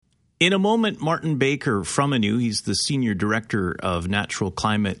In a moment, Martin Baker from Anew, he's the Senior Director of Natural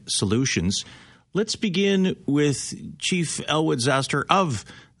Climate Solutions. Let's begin with Chief Elwood Zaster of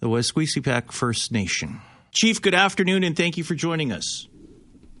the Wesquisipac First Nation. Chief, good afternoon, and thank you for joining us.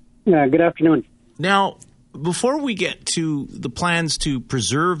 Good afternoon. Now, before we get to the plans to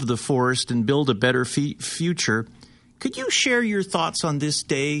preserve the forest and build a better future, could you share your thoughts on this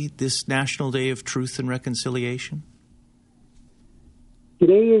day, this National Day of Truth and Reconciliation?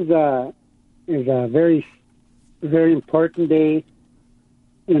 Today is a very, very important day,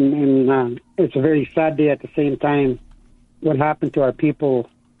 and it's a very sad day at the same time. What happened to our people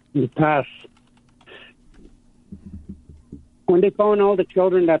in the past? When they found all the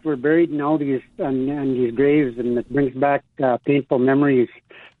children that were buried in all these these graves, and it brings back painful memories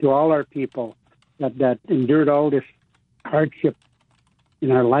to all our people that endured all this hardship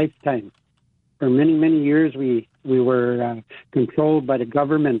in our lifetime. For many, many years, we were controlled by the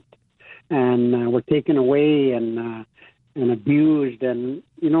government, and were taken away and abused. And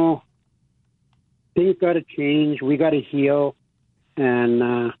things got to change. We got to heal.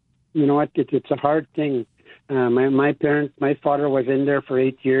 And you know what? It's a hard thing. My father was in there for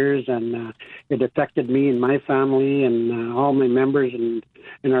 8 years, and it affected me and my family and all my members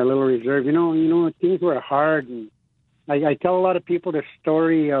in our little reserve. Things were hard. And I tell a lot of people the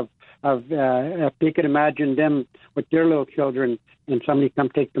story of if they could imagine them with their little children and somebody come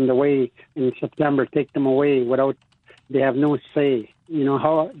take them away in September, take them away without, they have no say,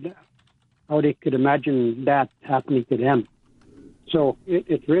 how they could imagine that happening to them. So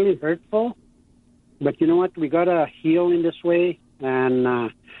it's really hurtful, but you know what? We got to heal in this way,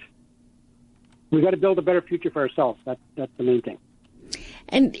 and we got to build a better future for ourselves. That's the main thing.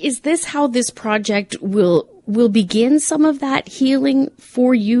 And is this how this project will begin some of that healing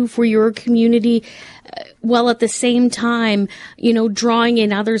for you, for your community, while at the same time, drawing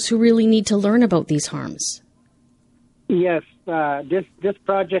in others who really need to learn about these harms? Yes, this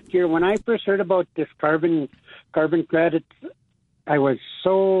project here, when I first heard about this carbon credits, I was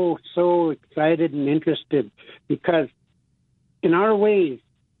so excited and interested, because in our ways,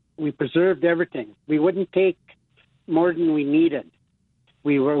 we preserved everything. We wouldn't take more than we needed.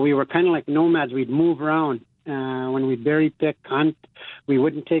 We were kind of like nomads. We'd move around. When we berry pick, hunt, we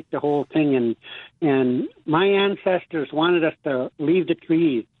wouldn't take the whole thing. And my ancestors wanted us to leave the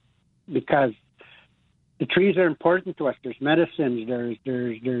trees, because the trees are important to us. There's medicines.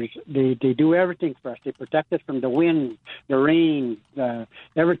 They do everything for us. They protect us from the wind, the rain,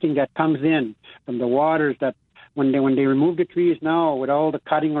 everything that comes in, from the waters. That when they remove the trees now, with all the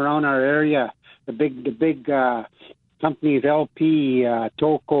cutting around our area, the big companies, LP,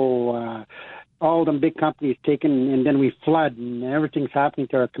 Toco, all them big companies taken, and then we flood, and everything's happening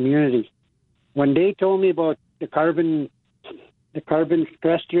to our community. When they told me about the carbon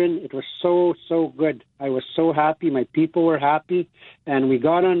sequestration, it was so good. I was so happy. My people were happy, and we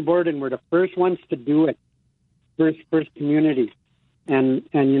got on board, and we're the first ones to do it. First community. And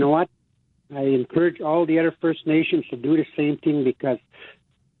you know what? I encourage all the other First Nations to do the same thing, because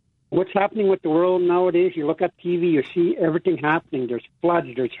what's happening with the world nowadays, you look at TV, you see everything happening. There's floods,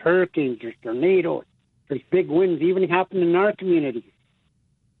 there's hurricanes, there's tornadoes, there's big winds, even happening in our communities.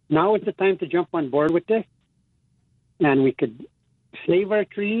 Now is the time to jump on board with this, and we could save our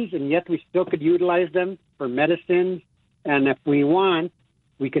trees, and yet we still could utilize them for medicines. And if we want,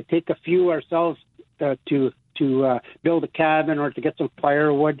 we could take a few ourselves to build a cabin or to get some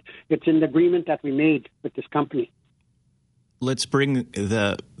firewood. It's in the agreement that we made with this company. Let's bring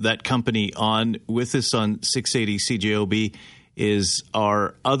that company on. With us on 680 CJOB is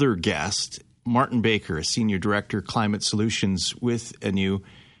our other guest, Martin Baker, a Senior Director, Climate Solutions with Anew.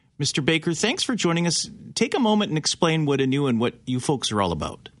 Mr. Baker, thanks for joining us. Take a moment and explain what Anew and what you folks are all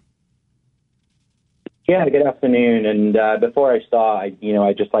about. Yeah, good afternoon. And before I start,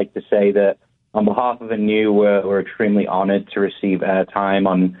 I'd just like to say that on behalf of Anew, we're extremely honored to receive airtime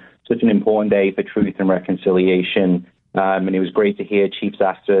on such an important day for truth and reconciliation. And it was great to hear Chief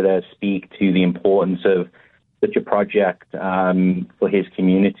Zaster speak to the importance of such a project for his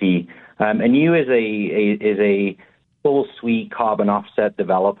community. Anew is a full suite carbon offset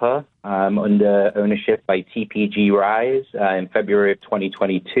developer under ownership by TPG Rise in February of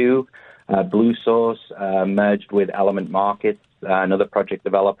 2022. Blue Source merged with Element Markets, another project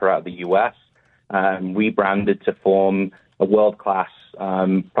developer out of the U.S., rebranded to form a world-class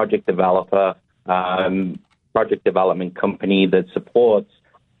project development company that supports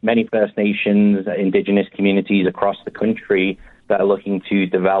many First Nations, Indigenous communities across the country that are looking to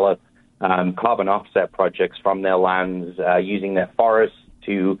develop carbon offset projects from their lands, using their forests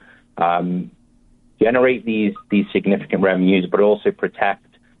to generate these significant revenues, but also protect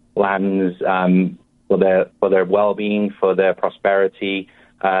lands for their well-being, for their prosperity,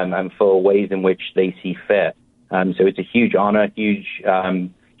 and for ways in which they see fit. So it's a huge honor,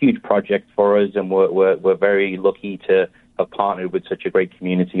 huge project for us, and we're very lucky to have partnered with such a great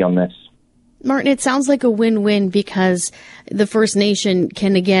community on this. Martin, it sounds like a win-win because the First Nation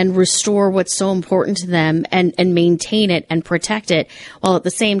can, again, restore what's so important to them and maintain it and protect it, while at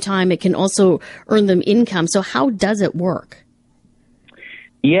the same time it can also earn them income. So how does it work?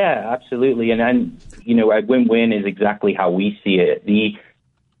 Yeah, absolutely. And a win-win is exactly how we see it.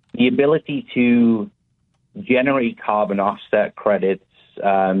 The ability to generate carbon offset credits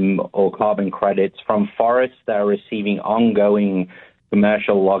or carbon credits from forests that are receiving ongoing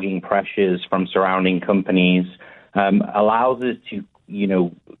commercial logging pressures from surrounding companies allows us to,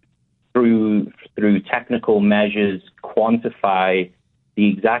 through technical measures, quantify the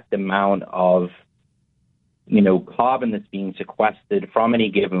exact amount of, carbon that's being sequestered from any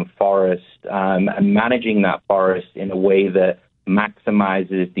given forest and managing that forest in a way that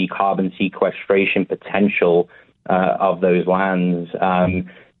maximizes the carbon sequestration potential of those lands.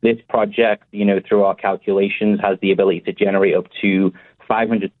 This project, through our calculations, has the ability to generate up to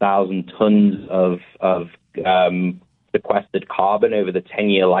 500,000 tons of sequestered carbon over the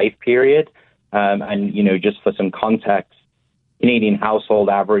 10-year life period. And just for some context, Canadian household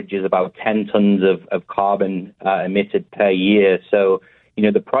average is about 10 tons of carbon emitted per year. So,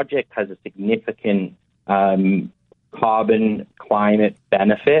 the project has a significant carbon climate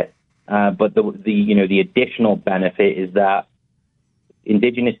benefit, but the additional benefit is that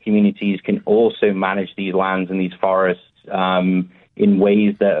Indigenous communities can also manage these lands and these forests in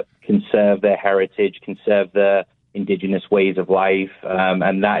ways that conserve their heritage, conserve their Indigenous ways of life,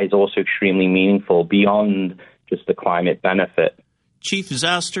 and that is also extremely meaningful beyond just the climate benefit. Chief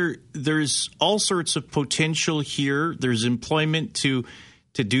Zaster, there's all sorts of potential here. There's employment to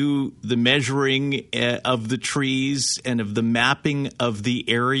do the measuring of the trees and of the mapping of the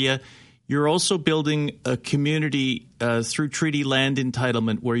area. You're also building a community through treaty land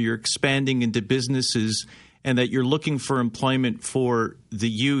entitlement where you're expanding into businesses and that you're looking for employment for the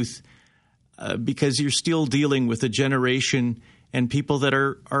youth because you're still dealing with a generation and people that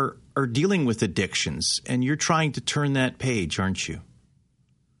are dealing with addictions. And you're trying to turn that page, aren't you?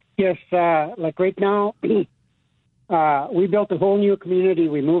 Yes. Like right now, we built a whole new community.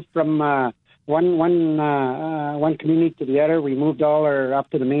 We moved from one community to the other. We moved all up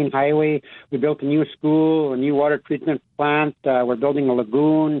to the main highway. We built a new school, a new water treatment plant. We're building a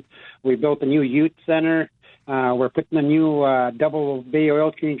lagoon. We built a new youth center. We're putting a new double bay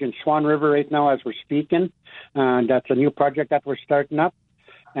oil change in Swan River right now as we're speaking. That's a new project that we're starting up.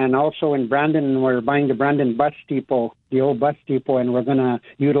 And also in Brandon, we're buying the Brandon bus depot, the old bus depot, and we're going to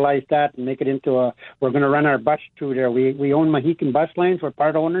utilize that and make it into we're going to run our bus through there. We own Mohican Bus Lines. We're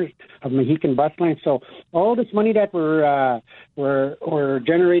part owners of Mohican Bus Lines. So all this money that we're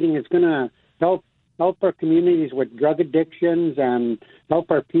generating is going to help our communities with drug addictions and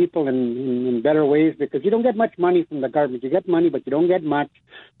help our people in better ways, because you don't get much money from the government. You get money, but you don't get much.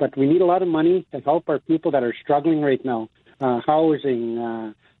 But we need a lot of money to help our people that are struggling right now.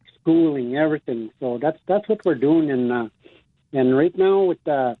 Housing, schooling, everything. So that's what we're doing. And right now with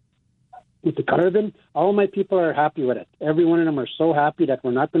the carbon, all my people are happy with it. Every one of them are so happy that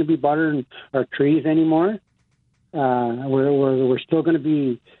we're not going to be buttering our trees anymore. We're still going to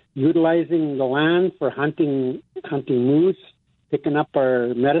be utilizing the land for hunting moose, picking up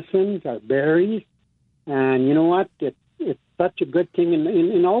our medicines, our berries, and you know what? It's such a good thing.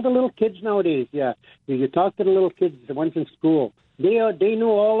 And all the little kids nowadays, you talk to the little kids, the ones in school, they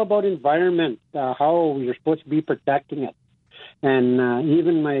know all about environment, how you're supposed to be protecting it. And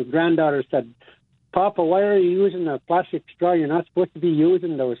even my granddaughter said, "Papa, why are you using a plastic straw? You're not supposed to be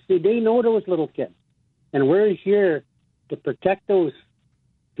using those." See, they know those little kids. And we're here to protect those,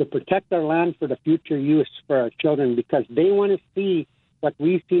 to protect our land for the future use for our children, because they want to see what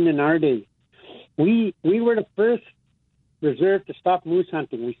we've seen in our day. We were the first reserve to stop moose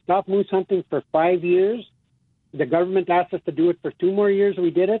hunting. We stopped moose hunting for 5 years. The government asked us to do it for 2 more years.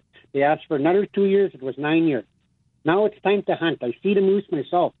 We did it. They asked for another 2 years. It was 9 years. Now it's time to hunt. I see the moose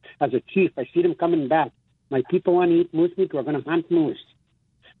myself as a chief. I see them coming back. My people want to eat moose meat. We're going to hunt moose.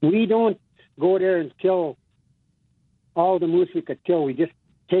 We don't go there and kill all the moose we could kill. We just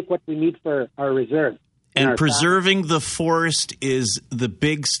take what we need for our reserve. And preserving the forest is the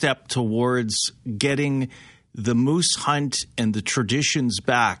big step towards getting the moose hunt and the traditions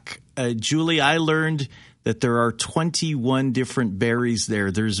back. Julie, I learned that there are 21 different berries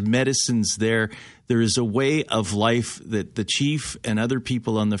there. There's medicines there. There is a way of life that the chief and other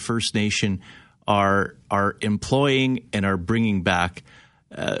people on the First Nation are employing and are bringing back.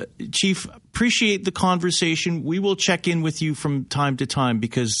 Chief, appreciate the conversation. We will check in with you from time to time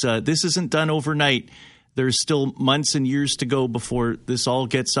because this isn't done overnight. There's still months and years to go before this all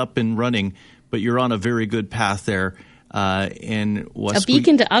gets up and running, but you're on a very good path there. And a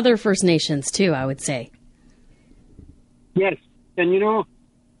beacon to other First Nations, too, I would say. Yes. And,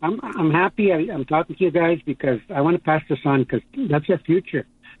 I'm happy I'm talking to you guys because I want to pass this on because that's our future.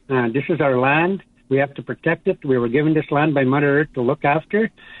 This is our land. We have to protect it. We were given this land by Mother Earth to look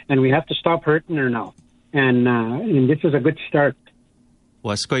after, and we have to stop hurting her now. And this is a good start.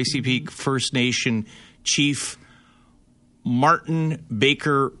 Wasquesie Peak First Nation Chief Martin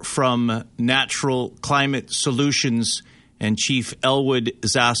Baker from Natural Climate Solutions and Chief Elwood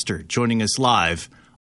Zaster joining us live